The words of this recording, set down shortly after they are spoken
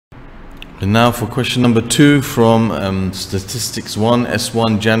And now for question number 2 from Statistics 1,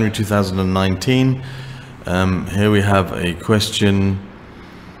 S1, January 2019. Here we have a question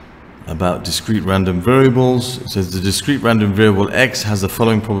about discrete random variables. It says the discrete random variable x has the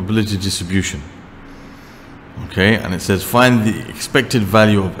following probability distribution. Okay, and it says find the expected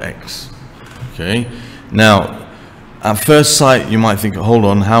value of x. Okay, now at first sight you might think, hold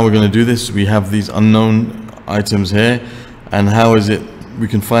on, how are we going to do this? We have these unknown items here, and how is it we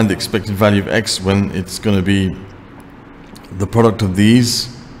can find the expected value of x when it's going to be the product of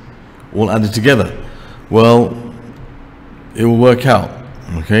these all added together? Well, it will work out.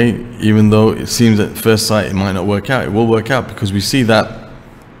 Okay, even though it seems at first sight it might not work out, it will work out, because we see that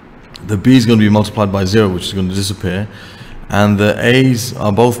the b is going to be multiplied by 0, which is going to disappear, and the a's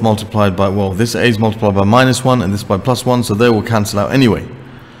are both multiplied by, well, this a is multiplied by -1 and this by +1, so they will cancel out anyway.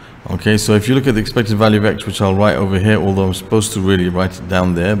 Okay, so if you look at the expected value of x, which I'll write over here, although I'm supposed to really write it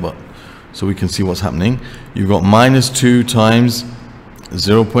down there, but so we can see what's happening, you've got -2 times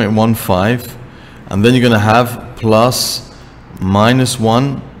 0.15, and then you're going to have plus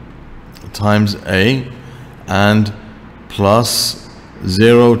 -1 times a, and plus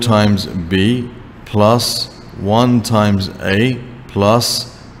 0 times b, plus 1 times a, plus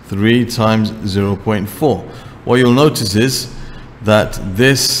 3 times 0.4. What you'll notice is that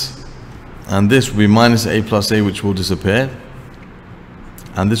this and this will be minus a plus a, which will disappear,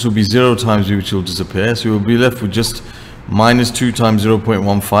 and this will be 0 times b, which will disappear, so you'll be left with just -2 times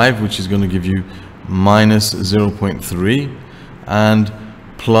 0.15, which is going to give you minus 0.3, and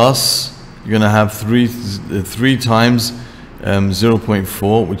plus you're going to have 3 times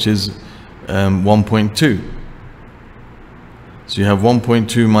 0.4, which is 1.2. So you have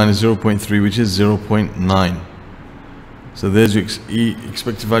 1.2 minus 0.3, which is 0.9. So there's your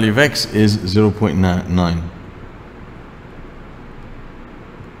expected value of x is 0.9.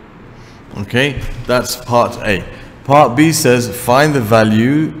 Okay, that's part A. Part B says find the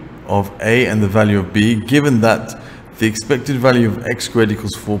value of a and the value of b, given that the expected value of x squared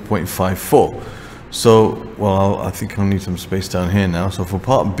equals 4.54. So, well, I think I'll need some space down here now. So for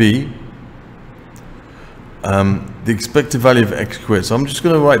part B, the expected value of x squared. So I'm just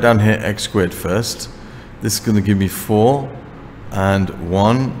going to write down here x squared first. This is going to give me 4 and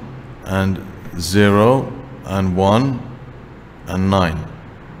 1 and 0 and 1 and 9.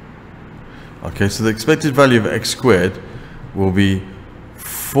 Okay, so the expected value of x squared will be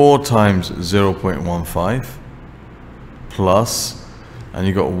 4 times 0.15 plus, and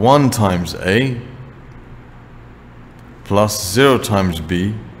you got 1 times a, plus 0 times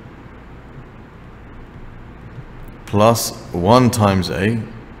b, plus 1 times a,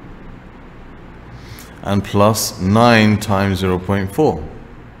 and plus 9 times 0.4.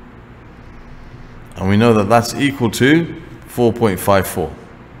 And we know that that's equal to 4.54.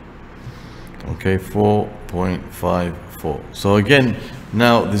 Okay, 4.54. So again,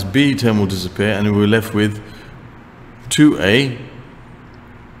 now this b term will disappear, and we're left with 2a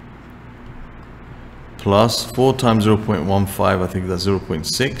plus 4 times 0.15, I think that's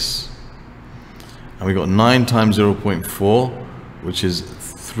 0.6, and we got 9 times 0.4, which is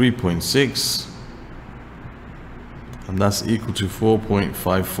 3.6, and that's equal to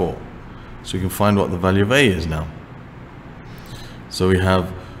 4.54. So you can find what the value of a is now. So we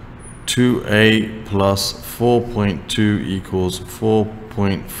have 2a plus 4.2 equals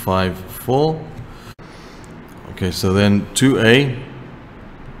 4.54. Okay, so then 2a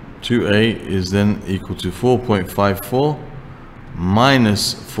is then equal to 4.54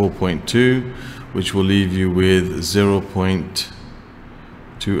 minus 4.2, which will leave you with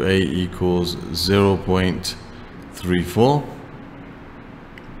 0.2a equals 0.34,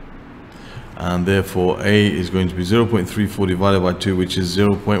 and therefore a is going to be 0.34 divided by 2, which is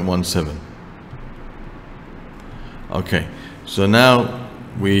 0.17. Okay, so now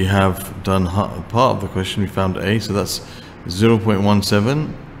we have done part of the question. We found a, so that's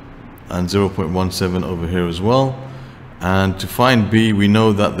 0.17 and 0.17 over here as well. And to find b, we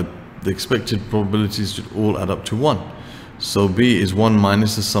know that the expected probabilities should all add up to 1. So b is 1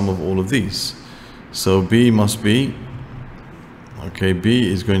 minus the sum of all of these. So b must be, okay, b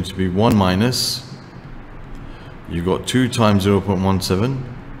is going to be 1 minus, you got 2 times 0.17,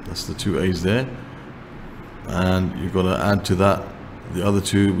 that's the 2 a's there, and you've got to add to that the other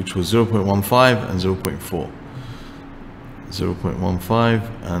 2, which was 0.15 and 0.4. 0.15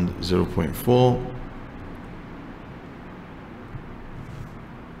 and 0.4.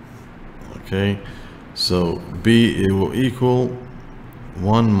 Okay, so b, it will equal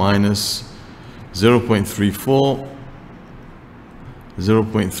 1 minus 0.34,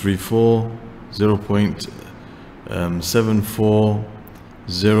 0.34, 0.74,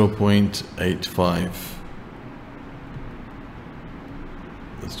 0.85.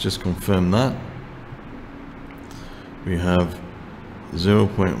 Let's just confirm that. We have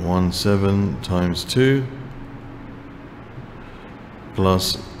 0.17 times 2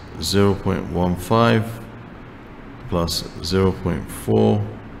 plus 0.15 plus 0.4,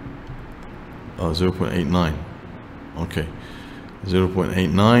 0.89. Okay,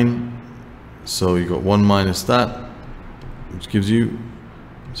 0.89. So you got 1 minus that, which gives you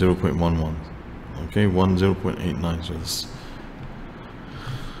 0.11. Okay, 0.89. So this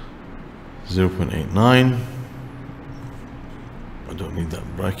 0.89. I don't need that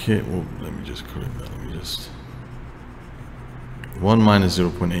bracket. Well, let me just correct that. Let me just 1 minus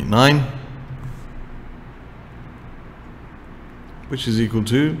 0.89, which is equal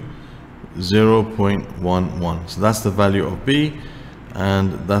to 0.11. So that's the value of B,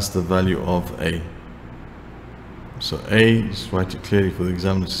 and that's the value of A. So A, just write it clearly for the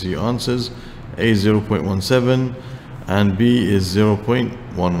examiner to see your answers. A is 0.17 and B is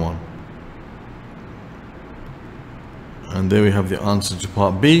 0.11. And there we have the answer to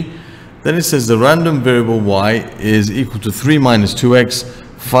part B. Then it says the random variable y is equal to 3 minus 2x.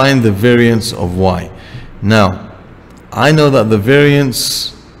 Find the variance of y. Now, I know that the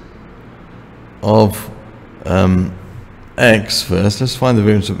variance of x first. Let's find the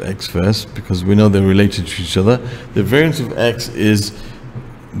variance of x first, because we know they're related to each other. The variance of x is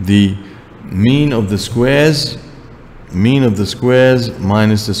the mean of the squares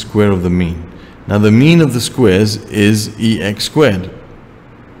minus the square of the mean. Now the mean of the squares is EX squared.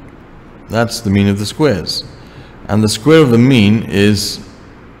 That's the mean of the squares. And the square of the mean is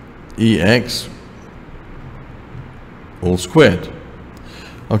EX all squared.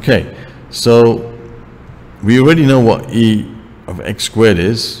 Okay, so we already know what E of x squared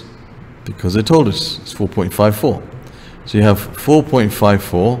is, because they told us it's 4.54. So you have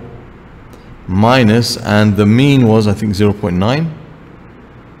 4.54 minus, and the mean was, I think, 0.9.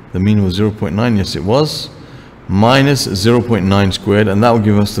 The mean was 0.9, yes it was, minus 0.9 squared, and that will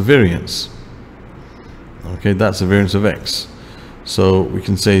give us the variance. Okay, that's the variance of x. So we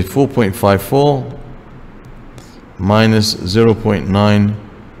can say 4.54 minus 0.9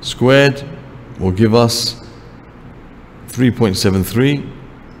 squared will give us 3.73.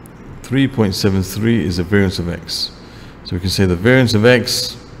 3.73 is the variance of x. So we can say the variance of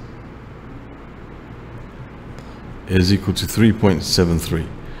x is equal to 3.73.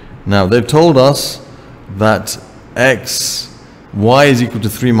 Now they've told us that y is equal to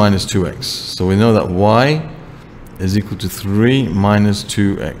 3 minus 2x. So we know that y is equal to 3 minus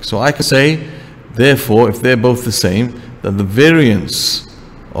 2x. So I can say, therefore, if they're both the same, that the variance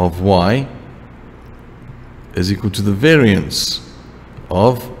of y is equal to the variance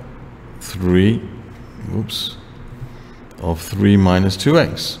of 3 minus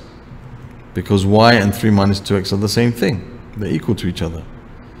 2x, because y and 3 minus 2x are the same thing. They're equal to each other.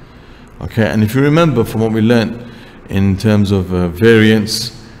 Okay, and if you remember from what we learned in terms of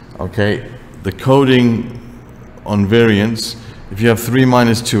variance, okay, the coding on variance, if you have 3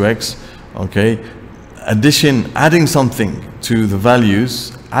 minus 2x, okay, adding something to the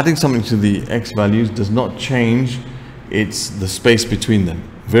values, adding something to the x values does not change the space between them.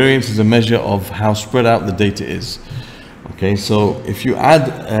 Variance is a measure of how spread out the data is. Okay, so if you add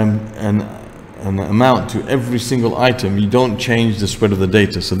an amount to every single item, you don't change the spread of the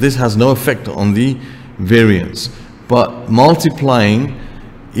data. So this has no effect on the variance. But multiplying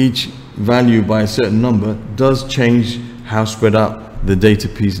each value by a certain number does change how spread out the data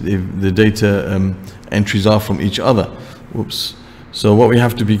entries are from each other. Whoops. So what we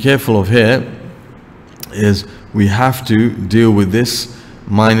have to be careful of here is we have to deal with this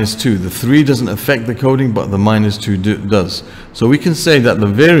minus 2. The 3 doesn't affect the coding, but the minus 2 does. So we can say that the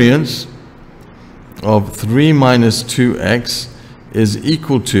variance of 3 minus 2x is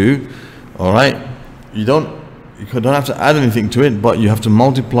equal to, all right, you don't have to add anything to it, but you have to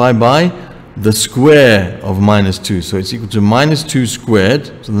multiply by the square of minus 2. So it's equal to minus 2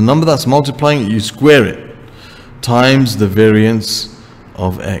 squared. So the number that's multiplying, you square it, times the variance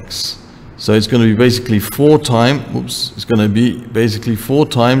of x. So it's going to be basically 4 times, it's going to be basically 4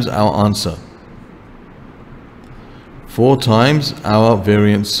 times our answer. 4 times our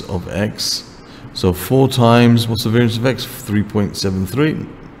variance of x. So 4 times, what's the variance of x? 3.73.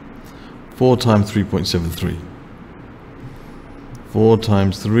 4 times 3.73. 4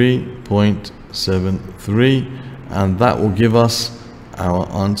 times 3.73, and that will give us our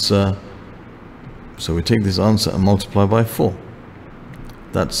answer. So we take this answer and multiply by 4.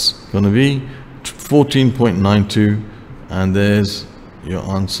 That's going to be 14.92, and there's your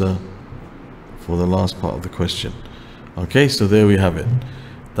answer for the last part of the question. Okay, so there we have it.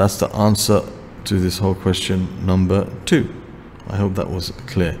 That's the answer to this whole question number 2. I hope that was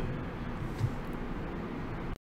clear.